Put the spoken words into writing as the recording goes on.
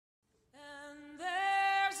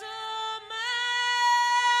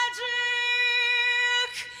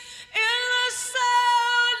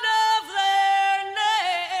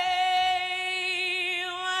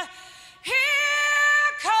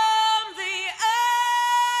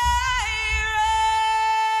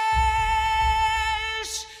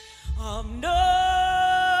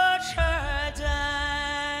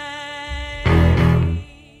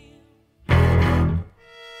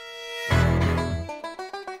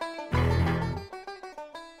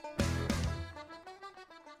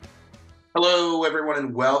Hello, everyone,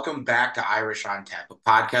 and welcome back to Irish on Tap, a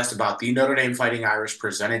podcast about the Notre Dame Fighting Irish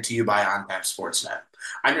presented to you by On Tap Sportsnet.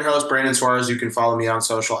 I'm your host, Brandon Suarez. You can follow me on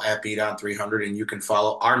social at BeatOn300, and you can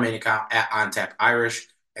follow our main account at On Tap Irish.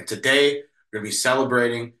 And today, we're going to be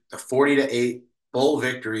celebrating the 40-8 bowl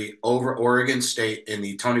victory over Oregon State in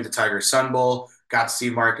the Tony the Tiger Sun Bowl. Got to see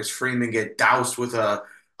Marcus Freeman get doused with a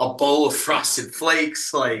bowl of frosted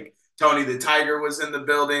flakes. Like Tony the Tiger was in the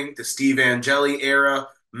building, the Steve Angeli era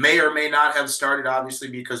may or may not have started, obviously,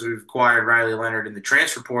 because we've acquired Riley Leonard in the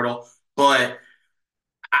transfer portal. But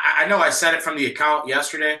I know I said it from the account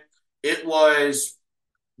yesterday. It was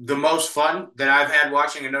the most fun that I've had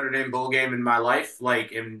watching a Notre Dame bowl game in my life. I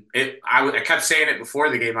kept saying it before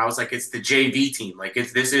the game. I was like, it's the JV team. Like,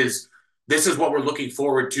 this is what we're looking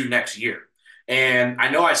forward to next year. And I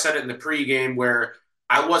know I said it in the pregame where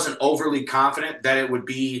I wasn't overly confident that it would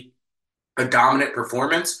be a dominant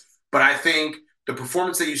performance, but I think the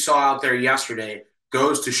performance that you saw out there yesterday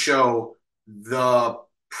goes to show the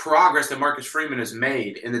progress that Marcus Freeman has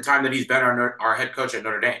made in the time that he's been our head coach at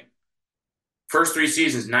Notre Dame. First 2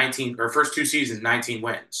 seasons, 19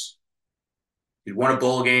 wins. He won a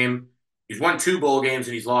bowl game. He's won two bowl games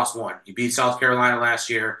and he's lost one. He beat South Carolina last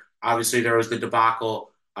year. Obviously, there was the debacle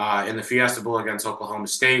in the Fiesta Bowl against Oklahoma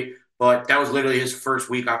State, but that was literally his first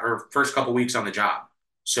week or first couple weeks on the job.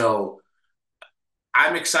 So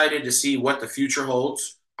I'm excited to see what the future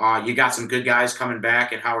holds. You got some good guys coming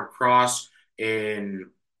back, and Howard Cross and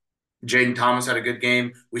Jaden Thomas had a good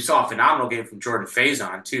game. We saw a phenomenal game from Jordan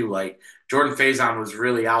Faison too. Like Jordan Faison was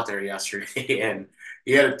really out there yesterday, and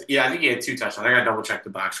I think he had two touchdowns. I got to double check the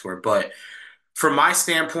box score, but from my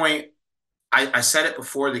standpoint, I said it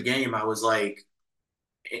before the game. I was like,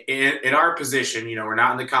 in our position, we're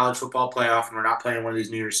not in the college football playoff, and we're not playing one of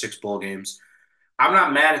these New Year's Six bowl games. I'm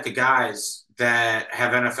not mad at the guys that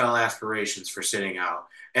have NFL aspirations for sitting out.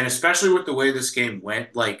 And especially with the way this game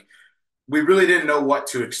went, like we really didn't know what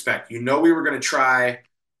to expect. We were going to try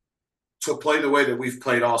to play the way that we've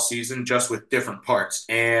played all season, just with different parts.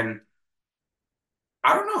 And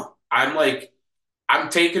I don't know. I'm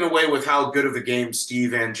taken away with how good of a game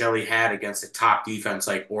Steve Angeli had against a top defense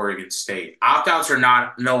like Oregon State. Opt-outs or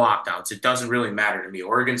not, no opt-outs. It doesn't really matter to me.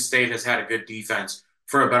 Oregon State has had a good defense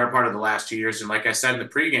for a better part of the last 2 years. And like I said in the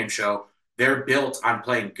pregame show, they're built on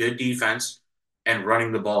playing good defense and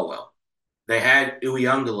running the ball well. They had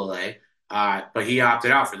Uyunglele, but he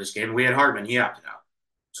opted out for this game. We had Hardman, he opted out.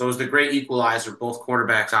 So it was the great equalizer, both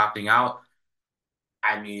quarterbacks opting out.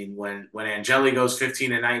 I mean, when Angeli goes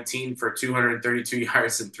 15 and 19 for 232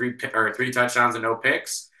 yards and three touchdowns and no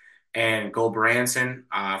picks, and Branson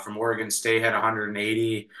from Oregon State had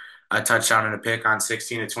 180, a touchdown and a pick on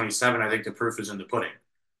 16 to 27, I think the proof is in the pudding.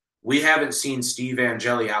 We haven't seen Steve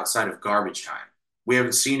Angeli outside of garbage time. We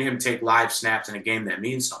haven't seen him take live snaps in a game that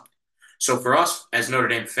means something. So for us as Notre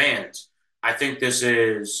Dame fans, I think it's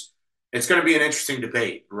going to be an interesting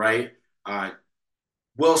debate, right?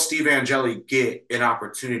 Will Steve Angeli get an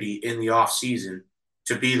opportunity in the offseason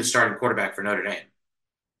to be the starting quarterback for Notre Dame?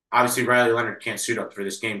 Obviously, Riley Leonard can't suit up for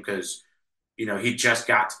this game because, he just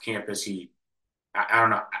got to campus. I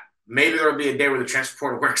don't know. Maybe there will be a day where the transfer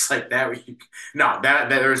portal works like that. No, that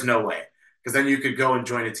there's no way. Because then you could go and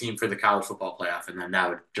join a team for the college football playoff, and then that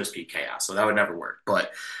would just be chaos. So that would never work.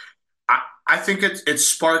 But I think it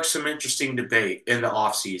sparks some interesting debate in the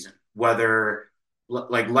offseason, whether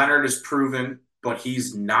like Leonard is proven, but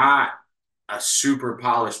he's not a super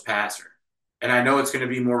polished passer. And I know it's going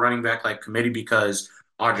to be more running back like committee because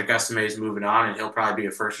Audric Estime is moving on and he'll probably be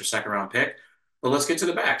a first or second round pick. But let's get to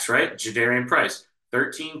the backs, right? Jadarian Price,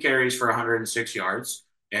 13 carries for 106 yards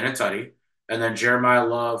and a tutty. And then Jeremiah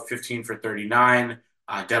Love, 15 for 39.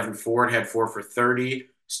 Devin Ford had 4 for 30.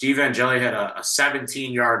 Steve Angeli had a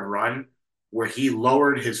 17-yard run where he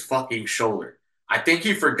lowered his fucking shoulder. I think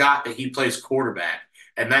he forgot that he plays quarterback.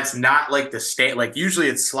 And that's not like the state. Like usually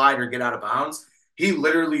it's slide or get out of bounds. He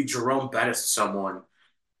literally Jerome Bettis someone.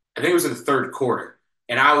 I think it was in the third quarter.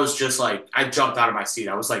 And I was just like, I jumped out of my seat.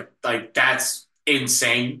 I was like that's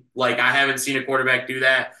insane. Like I haven't seen a quarterback do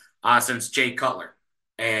that since Jay Cutler.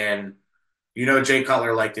 And Jay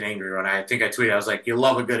Cutler liked an angry run. I think I tweeted, I was like, you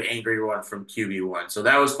love a good angry run from QB1. So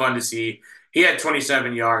that was fun to see. He had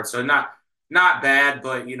 27 yards, so not bad,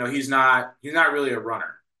 but he's not really a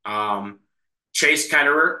runner. Chase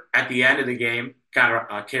Ketterer at the end of the game got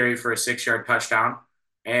a carry for a 6-yard touchdown.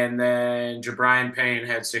 And then Jabrian Payne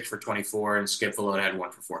had 6 for 24 and Skip Vallota had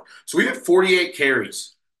 1 for 4. So we had 48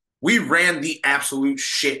 carries. We ran the absolute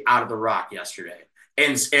shit out of the rock yesterday.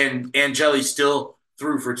 And Angeli still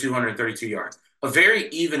threw for 232 yards. A very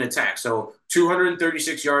even attack. So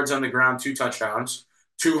 236 yards on the ground, 2 touchdowns,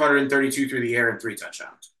 232 through the air, and 3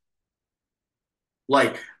 touchdowns.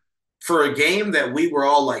 Like for a game that we were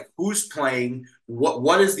all like, who's playing?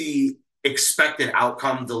 What is the expected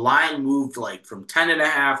outcome? The line moved like from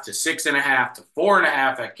 10.5 to 6.5 to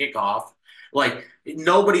 4.5 at kickoff. Like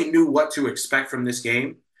nobody knew what to expect from this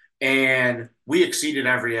game, and we exceeded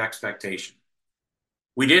every expectation.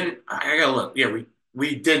 We didn't. I gotta look. Yeah,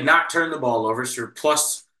 we did not turn the ball over, so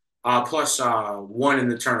plus one in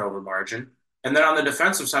the turnover margin. And then on the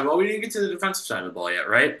defensive side, well, we didn't get to the defensive side of the ball yet,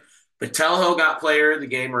 right? But Hill got player of the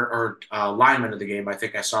game or lineman of the game. I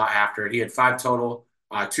think I saw after he had five total,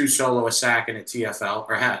 two solo, a sack, and a TFL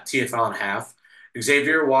or TFL and a half.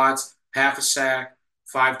 Xavier Watts half a sack,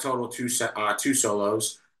 five total, two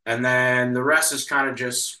solos, and then the rest is kind of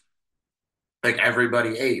just like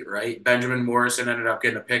everybody ate, right? Benjamin Morrison ended up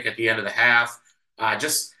getting a pick at the end of the half,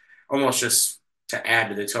 just almost just to add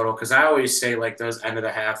to the total. Because I always say like those end of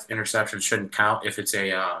the half interceptions shouldn't count if it's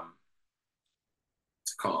a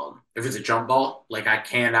what's it called? If it's a jump ball. Like I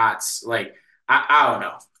cannot like I don't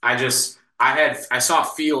know. I saw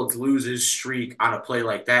Fields lose his streak on a play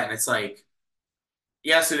like that, and it's like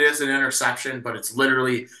yes, it is an interception, but it's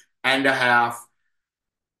literally end of half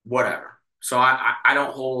whatever. So I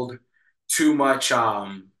don't hold too much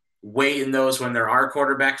weight in those when there are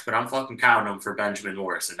quarterbacks, but I'm fucking counting them for Benjamin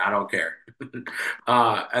Morrison. I don't care.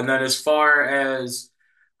 And then as far as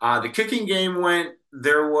the kicking game went,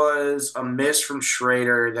 there was a miss from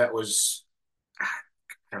Schrader that was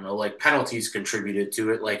I don't know, like penalties contributed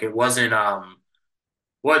to it. Like it wasn't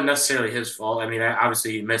necessarily his fault. I mean,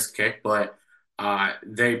 obviously he missed kick, but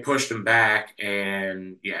they pushed him back,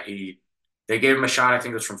 and yeah, they gave him a shot. I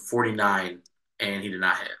think it was from 49, and he did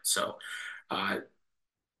not hit. So, uh,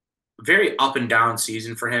 very up and down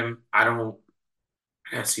season for him. I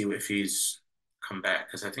gotta see if he's come back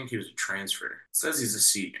because I think he was a transfer. It says he's a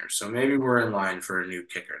senior, so maybe we're in line for a new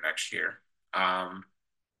kicker next year. Um,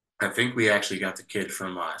 I think we actually got the kid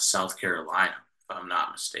from South Carolina, if I'm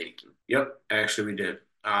not mistaken. Yep, actually we did.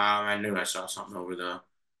 I knew I saw something over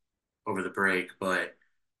the break, but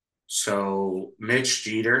so Mitch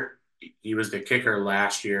Jeter, he was the kicker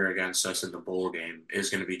last year against us in the bowl game, is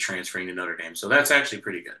going to be transferring to Notre Dame. So that's actually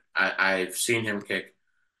pretty good. I've seen him kick.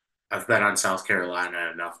 I've been on South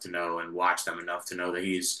Carolina enough to know and watched them enough to know that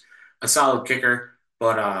he's a solid kicker.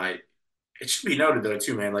 But it should be noted though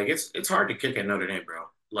too, man. Like it's hard to kick at Notre Dame, bro.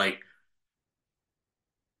 Like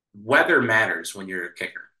weather matters when you're a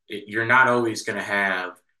kicker. You're not always going to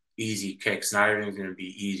have easy kicks. Not everything's going to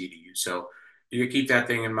be easy to use. So you keep that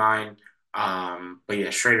thing in mind. But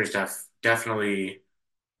yeah, Schrader's definitely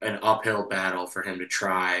an uphill battle for him to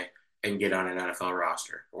try and get on an NFL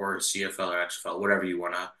roster or CFL or XFL, whatever you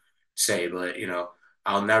want to say. But,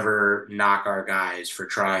 I'll never knock our guys for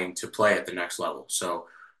trying to play at the next level. So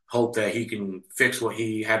hope that he can fix what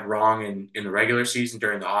he had wrong in the regular season,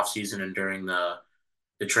 during the off season, and during the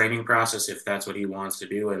training process if that's what he wants to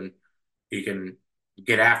do, and he can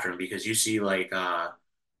get after him because you see like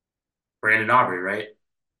Brandon Aubrey, right?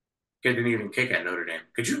 Kid didn't even kick at Notre Dame.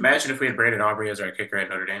 Could you imagine if we had Brandon Aubrey as our kicker at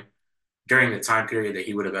Notre Dame during the time period that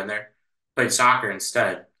he would have been there? Played soccer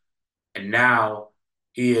instead, and now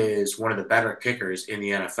he is one of the better kickers in the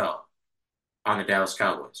NFL on the Dallas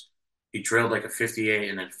Cowboys. He drilled like a 58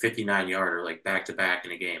 and then 59 yarder like back to back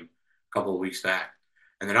in a game a couple of weeks back.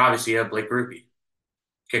 And then obviously you have Blake Grupe,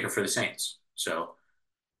 kicker for the Saints. So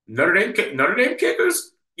Notre Dame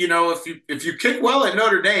kickers, if you kick well at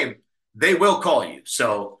Notre Dame, they will call you.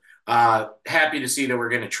 So happy to see that we're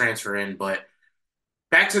going to transfer in. But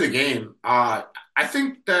back to the game, I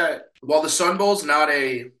think that while the Sun Bowl's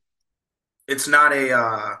it's not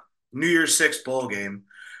a New Year's Six bowl game.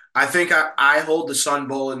 I think I hold the Sun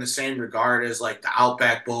Bowl in the same regard as like the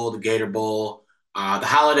Outback Bowl, the Gator Bowl, the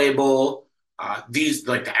Holiday Bowl. These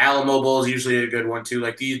like the Alamo Bowl is usually a good one too.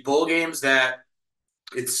 Like these bowl games that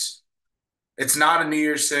it's it's not a New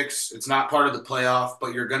Year's Six. It's not part of the playoff,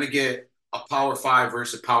 but you're going to get a Power Five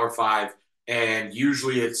versus a Power Five, and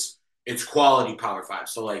usually it's quality Power Five.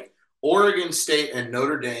 So like Oregon State and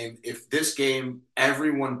Notre Dame, if this game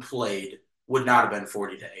everyone played, would not have been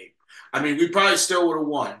 40-8. I mean, we probably still would have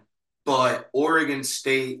won, but Oregon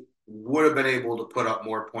State would have been able to put up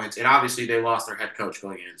more points. And obviously, they lost their head coach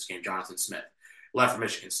going into this game, Jonathan Smith, left for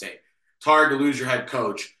Michigan State. It's hard to lose your head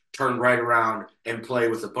coach, turn right around and play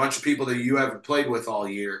with a bunch of people that you haven't played with all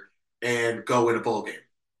year and go win a bowl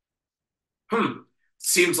game.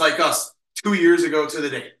 Seems like us 2 years ago to the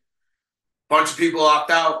day. Bunch of people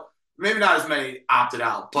opt out. Maybe not as many opted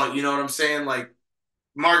out, but you know what I'm saying? Like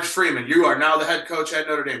Mark Freeman, you are now the head coach at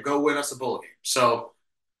Notre Dame. Go win us a bowl game. So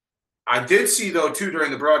I did see though too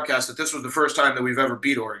during the broadcast that this was the first time that we've ever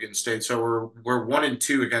beat Oregon State. So we're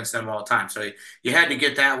 1-2 against them all time. So you had to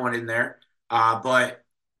get that one in there. But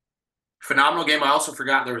phenomenal game. I also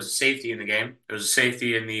forgot there was a safety in the game. There was a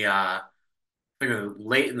safety in the I think it was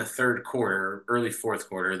late in the third quarter, early fourth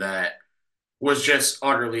quarter that was just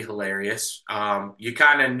utterly hilarious. You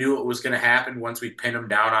kind of knew it was going to happen once we pinned them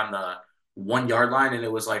down on the 1 yard line, and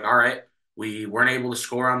it was like, all right, we weren't able to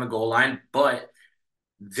score on the goal line, but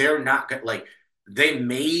they're not like they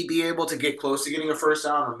may be able to get close to getting a first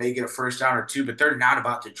down or may get a first down or two, but they're not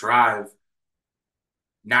about to drive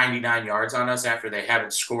 99 yards on us after they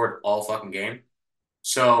haven't scored all fucking game.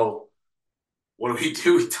 So what do we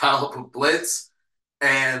do? We dial up a blitz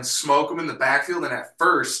and smoke them in the backfield. And at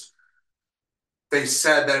first, they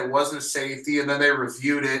said that it wasn't a safety, and then they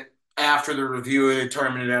reviewed it. After the review, it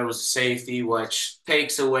determined that it was a safety, which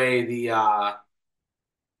takes away the I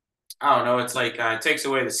don't know. It's like it takes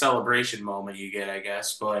away the celebration moment you get, I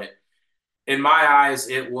guess. But in my eyes,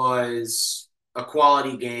 it was a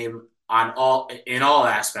quality game on all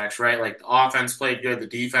aspects, right? Like the offense played good, the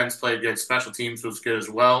defense played good, special teams was good as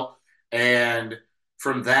well. And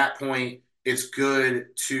from that point, it's good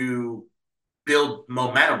to build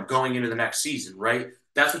momentum going into the next season, right?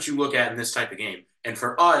 That's what you look at in this type of game. And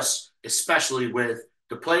for us, especially with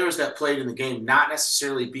the players that played in the game, not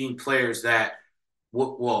necessarily being players that,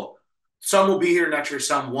 well, some will be here next year,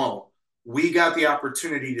 some won't. We got the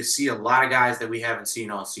opportunity to see a lot of guys that we haven't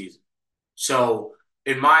seen all season. So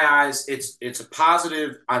in my eyes, it's a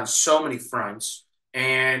positive on so many fronts,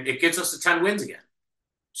 and it gets us to 10 wins again.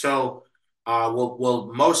 So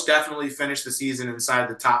we'll most definitely finish the season inside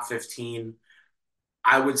the top 15.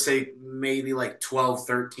 I would say maybe like 12,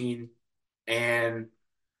 13, and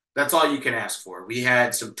that's all you can ask for. We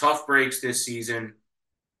had some tough breaks this season.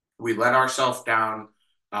 We let ourselves down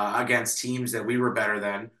against teams that we were better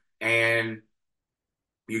than, and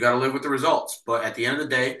you got to live with the results. But at the end of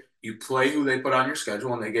the day, you play who they put on your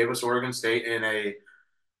schedule, and they gave us Oregon State in a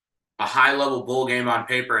high level bowl game on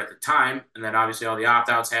paper at the time, and then obviously all the opt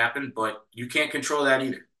outs happened. But you can't control that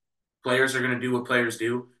either. Players are going to do what players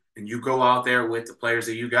do, and you go out there with the players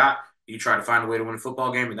that you got. You try to find a way to win a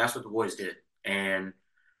football game, and that's what the boys did. And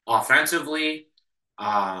offensively,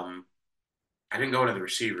 I didn't go to the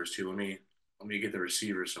receivers too. Let me get the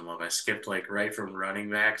receivers some love. I skipped like right from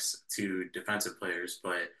running backs to defensive players,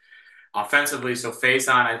 but offensively, so face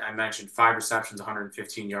on, I mentioned 5 receptions,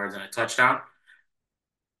 115 yards, and a touchdown.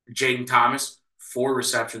 Jaden Thomas, 4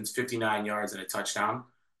 receptions, 59 yards, and a touchdown.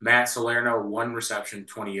 Matt Salerno, 1 reception,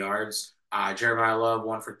 20 yards. Jeremiah Love,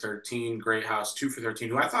 1 for 13. Greathouse, 2 for 13,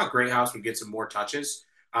 who I thought Greathouse would get some more touches,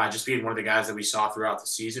 just being one of the guys that we saw throughout the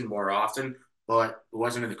season more often, but it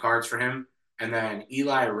wasn't in the cards for him. And then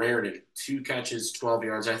Eli Raritan, 2 catches, 12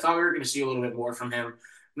 yards. I thought we were going to see a little bit more from him. I'm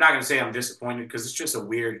not going to say I'm disappointed because it's just a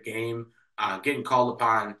weird game. Getting called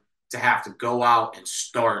upon to have to go out and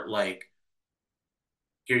start like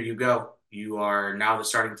here you go. You are now the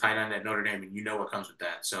starting tight end at Notre Dame, and you know what comes with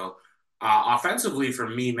that. So, offensively, for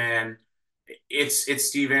me, man, it's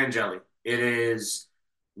Steve Angeli. It is.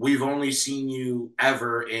 We've only seen you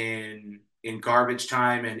ever in garbage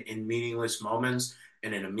time and in meaningless moments,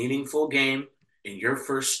 and in a meaningful game in your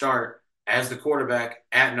first start as the quarterback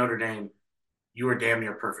at Notre Dame. You were damn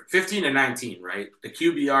near perfect. 15-19, right? The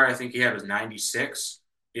QBR I think he had was 96.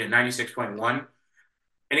 Yeah, 96.1,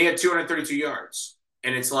 and he had 232 yards.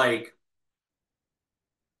 And it's like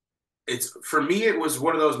it's for me, it was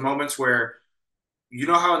one of those moments where you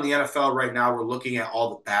know how in the NFL right now we're looking at all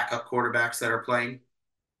the backup quarterbacks that are playing.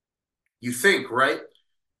 You think, right?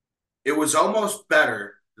 It was almost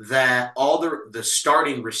better that all the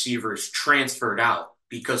starting receivers transferred out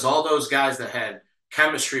because all those guys that had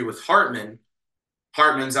chemistry with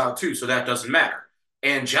Hartman's out too, so that doesn't matter.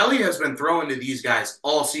 And Jelly has been throwing to these guys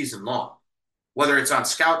all season long, whether it's on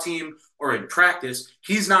scout team or in practice,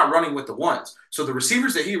 he's not running with the ones. So the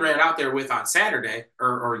receivers that he ran out there with on Saturday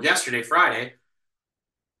or yesterday, Friday,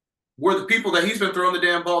 were the people that he's been throwing the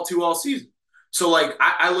damn ball to all season. So like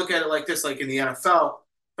I look at it like this, like in the NFL,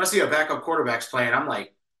 if I see a backup quarterback's playing, I'm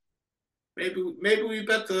like, maybe we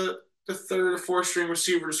bet the third or fourth string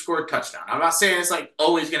receiver to score a touchdown. I'm not saying it's like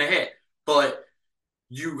always gonna hit, but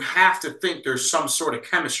you have to think there's some sort of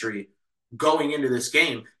chemistry going into this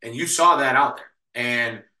game, and you saw that out there.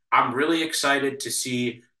 And I'm really excited to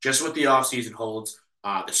see just what the offseason holds.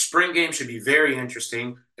 The spring game should be very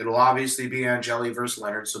interesting. It'll obviously be Angeli versus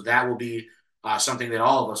Leonard, so that will be something that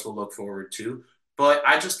all of us will look forward to. But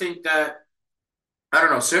I just think that, I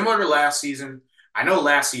don't know, similar to last season, I know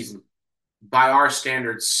last season, by our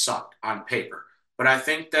standards, sucked on paper. But I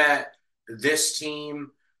think that this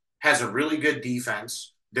team has a really good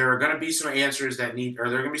defense. There are going to be some answers that need, or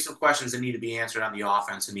there are going to be some questions that need to be answered on the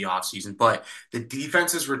offense in the offseason. But the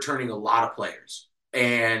defense is returning a lot of players.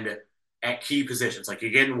 And at key positions. Like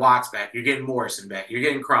you're getting Watts back, you're getting Morrison back, you're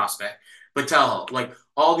getting Cross back, Patello. Like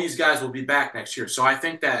all these guys will be back next year. So I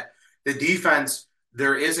think that the defense,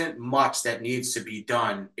 there isn't much that needs to be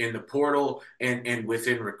done in the portal and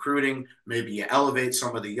within recruiting. Maybe you elevate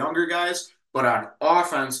some of the younger guys, but on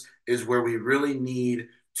offense is where we really need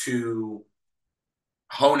to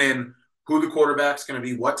hone in who the quarterback's going to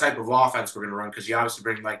be, what type of offense we're going to run, because you obviously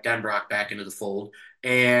bring Mike Denbrock back into the fold,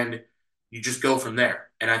 and you just go from there.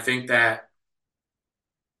 And I think that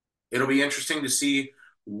it'll be interesting to see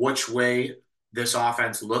which way this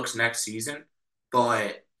offense looks next season,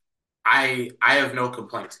 but I have no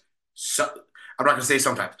complaints. So I'm not going to say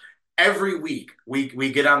sometimes. Every week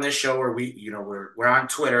we get on this show or we're on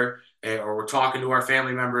Twitter or we're talking to our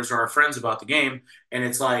family members or our friends about the game, and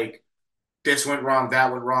it's like this went wrong,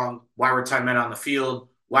 that went wrong. Why were 10 men on the field?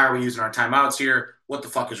 Why are we using our timeouts here? What the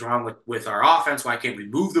fuck is wrong with our offense? Why can't we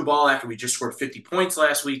move the ball after we just scored 50 points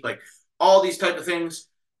last week? Like all these type of things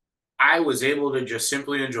I was able to just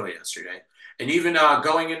simply enjoy yesterday. And even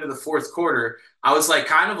going into the fourth quarter, I was like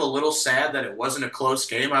kind of a little sad that it wasn't a close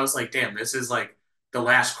game. I was like, damn, this is like the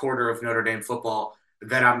last quarter of Notre Dame football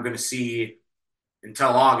that I'm going to see until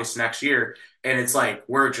August next year. And it's like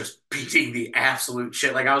we're just beating the absolute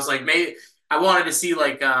shit. Like I was like, maybe I wanted to see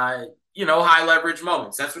like high leverage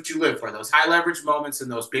moments. That's what you live for. Those high leverage moments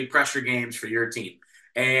and those big pressure games for your team.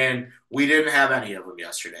 And we didn't have any of them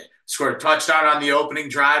yesterday. Scored a touchdown on the opening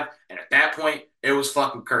drive, and at that point, it was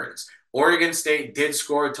fucking curtains. Oregon State did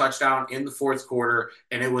score a touchdown in the fourth quarter,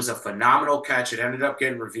 and it was a phenomenal catch. It ended up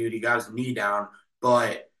getting reviewed. He got his knee down,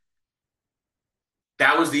 but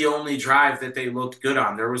that was the only drive that they looked good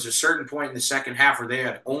on. There was a certain point in the second half where they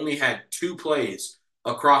had only had two plays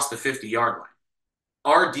across the 50-yard line.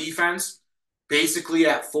 Our defense, basically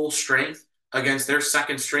at full strength against their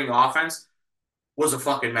second string offense, was a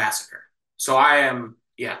fucking massacre. So I am,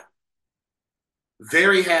 yeah,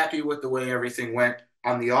 very happy with the way everything went.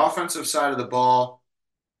 On the offensive side of the ball,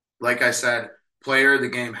 like I said, player of the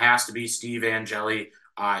game has to be Steve Angeli.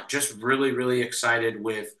 Just really, really excited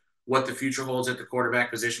with what the future holds at the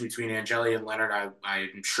quarterback position between Angeli and Leonard.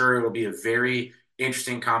 I'm sure it will be a very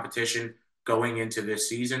interesting competition going into this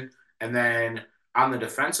season. And then on the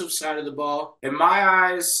defensive side of the ball, in my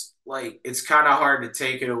eyes, like it's kind of hard to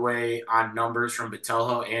take it away on numbers from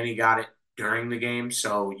Botelho, and he got it during the game.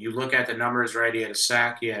 So you look at the numbers, right? He had a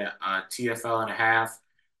sack, he had a TFL and a half,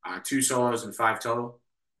 two solos and five total.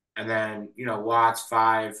 And then, Watts,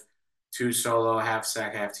 five, two solo, half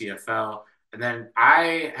sack, half TFL. And then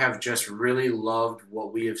I have just really loved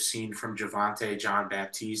what we have seen from Javante John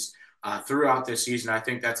Baptiste throughout this season. I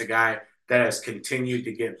think that's a guy that has continued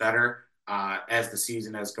to get better as the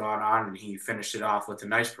season has gone on, and he finished it off with a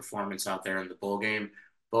nice performance out there in the bowl game.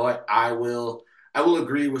 But I will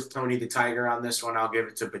agree with Tony the Tiger on this one. I'll give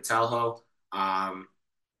it to Botelho. Um,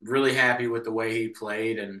 really happy with the way he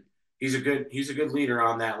played, and he's a good leader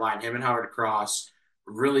on that line. Him and Howard Cross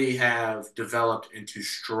really have developed into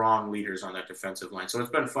strong leaders on that defensive line. So it's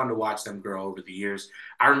been fun to watch them grow over the years.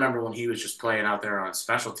 I remember when he was just playing out there on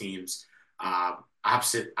special teams,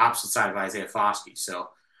 opposite side of Isaiah Foskey. So,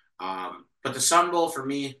 but the Sun Bowl for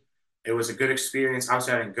me, it was a good experience.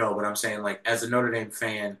 Obviously, I didn't go, but I'm saying like as a Notre Dame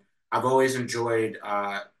fan, I've always enjoyed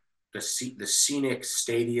the scenic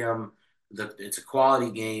stadium. It's a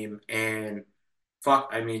quality game, and fuck,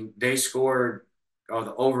 I mean, they scored. Oh,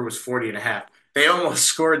 the over was 40 and a half. They almost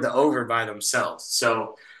scored the over by themselves.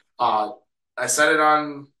 So uh, I said it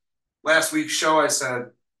on last week's show. I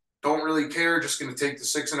said, don't really care, just going to take the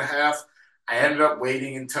 6.5. I ended up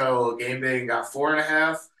waiting until game day and got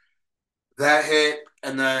 4.5. That hit,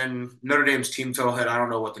 and then Notre Dame's team total hit. I don't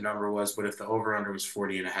know what the number was, but if the over under was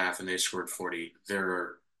 40 and a half and they scored 40,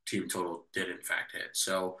 their team total did in fact hit.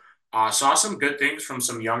 So saw some good things from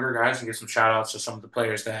some younger guys and give some shout outs to some of the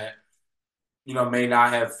players that, may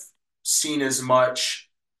not have seen as much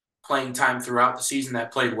playing time throughout the season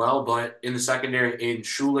that played well, but in the secondary, Aiden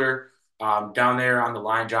Schuler, down there on the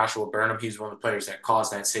line, Joshua Burnham, he's one of the players that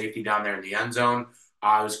caused that safety down there in the end zone.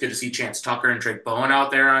 It was good to see Chance Tucker and Drake Bowen out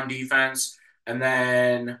there on defense. And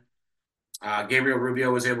then Gabriel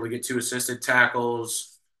Rubio was able to get two assisted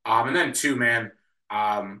tackles. And then two, man,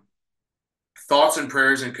 um, thoughts and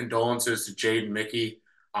prayers and condolences to Jaden Mickey.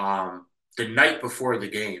 The night before the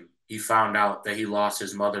game, he found out that he lost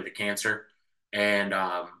his mother to cancer, and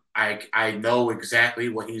I know exactly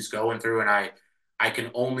what he's going through, and I can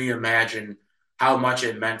only imagine how much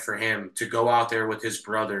it meant for him to go out there with his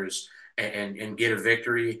brothers and get a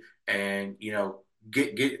victory, and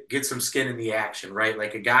get some skin in the action, right?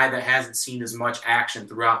 Like a guy that hasn't seen as much action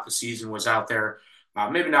throughout the season was out there,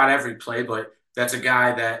 maybe not every play, but that's a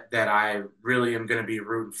guy that I really am going to be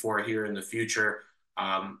rooting for here in the future.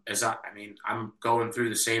 I mean, I'm going through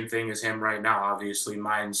the same thing as him right now. Obviously,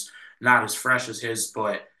 mine's not as fresh as his,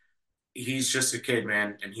 but he's just a kid,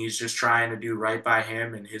 man, and he's just trying to do right by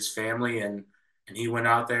him and his family, and he went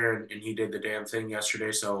out there and he did the damn thing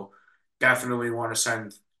yesterday. So definitely want to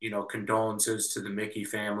send condolences to the Mickey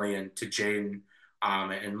family and to Jaden,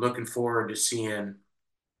 and looking forward to seeing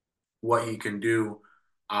what he can do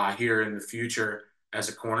here in the future as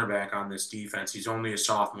a cornerback on this defense. He's only a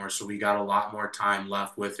sophomore, so we got a lot more time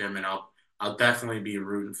left with him, and I'll definitely be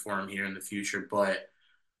rooting for him here in the future. But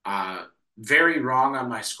uh, very wrong on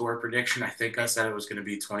my score prediction. I think I said it was going to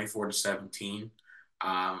be 24-17.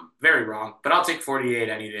 Very wrong, but I'll take 48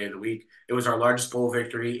 any day of the week. It was our largest bowl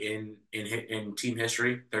victory in team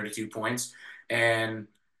history, 32 points. And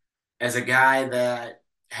as a guy that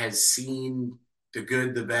has seen the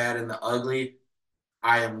good, the bad, and the ugly,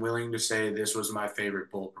 I am willing to say this was my favorite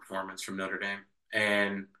bowl performance from Notre Dame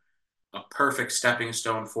and a perfect stepping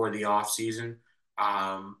stone for the offseason.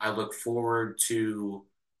 I look forward to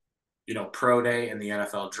pro day and the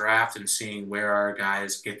NFL draft and seeing where our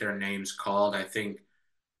guys get their names called. I think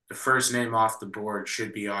the first name off the board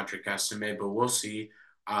should be Audric Estime, but we'll see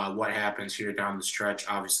what happens here down the stretch.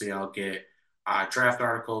 Obviously, I'll get draft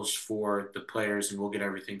articles for the players and we'll get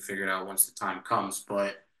everything figured out once the time comes.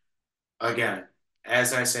 But again,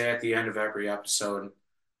 as I say at the end of every episode,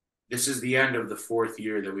 this is the end of the fourth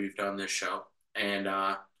year that we've done this show. And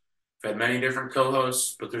I've had many different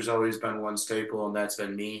co-hosts, but there's always been one staple, and that's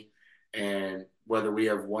been me. And whether we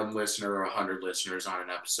have one listener or 100 listeners on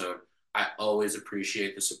an episode, I always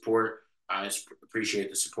appreciate the support. I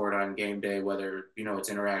appreciate the support on game day, whether it's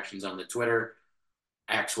interactions on the Twitter,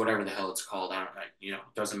 X, whatever the hell it's called. I don't know,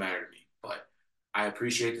 it doesn't matter to me. But I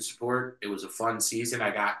appreciate the support. It was a fun season.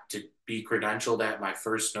 I got to be credentialed at my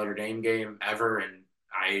first Notre Dame game ever, and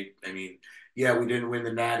I mean, yeah, we didn't win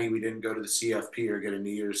the Natty, we didn't go to the CFP or get a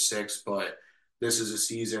New Year's Six, but this is a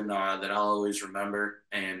season that I'll always remember,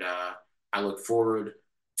 and I look forward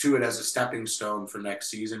to it as a stepping stone for next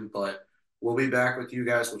season. But we'll be back with you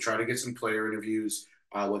guys. We'll try to get some player interviews,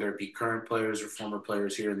 whether it be current players or former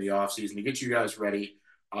players here in the offseason to get you guys ready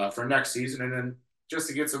for next season, and then just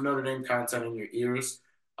to get some Notre Dame content in your ears.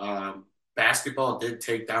 Basketball did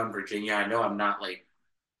take down Virginia. I know I'm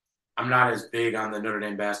not as big on the Notre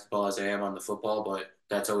Dame basketball as I am on the football, but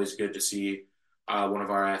that's always good to see one of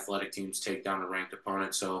our athletic teams take down a ranked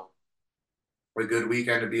opponent. So a good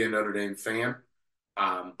weekend to be a Notre Dame fan.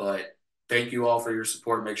 But thank you all for your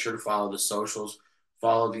support. Make sure to follow the socials.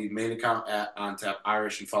 Follow the main account at OnTap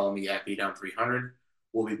Irish and follow me at BDown300.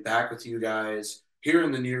 We'll be back with you guys here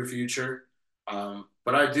in the near future.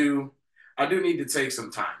 But I do need to take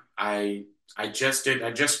some time. I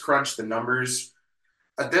just crunched the numbers.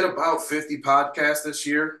 I did about 50 podcasts this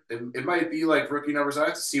year. It might be like rookie numbers. I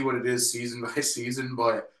have to see what it is season by season,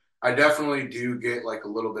 but I definitely do get like a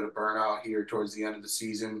little bit of burnout here towards the end of the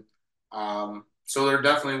season. So there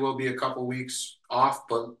definitely will be a couple weeks off,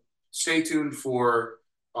 but stay tuned for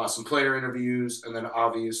some player interviews. And then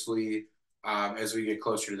obviously, as we get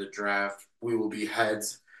closer to the draft, we'll be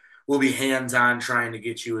hands on trying to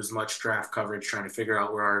get you as much draft coverage, trying to figure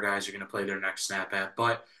out where our guys are going to play their next snap at.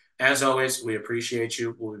 But as always, we appreciate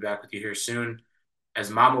you. We'll be back with you here soon.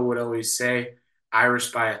 As Mama would always say,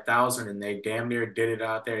 Irish by 1,000, and they damn near did it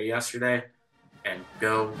out there yesterday. And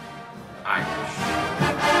go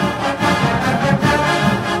Irish.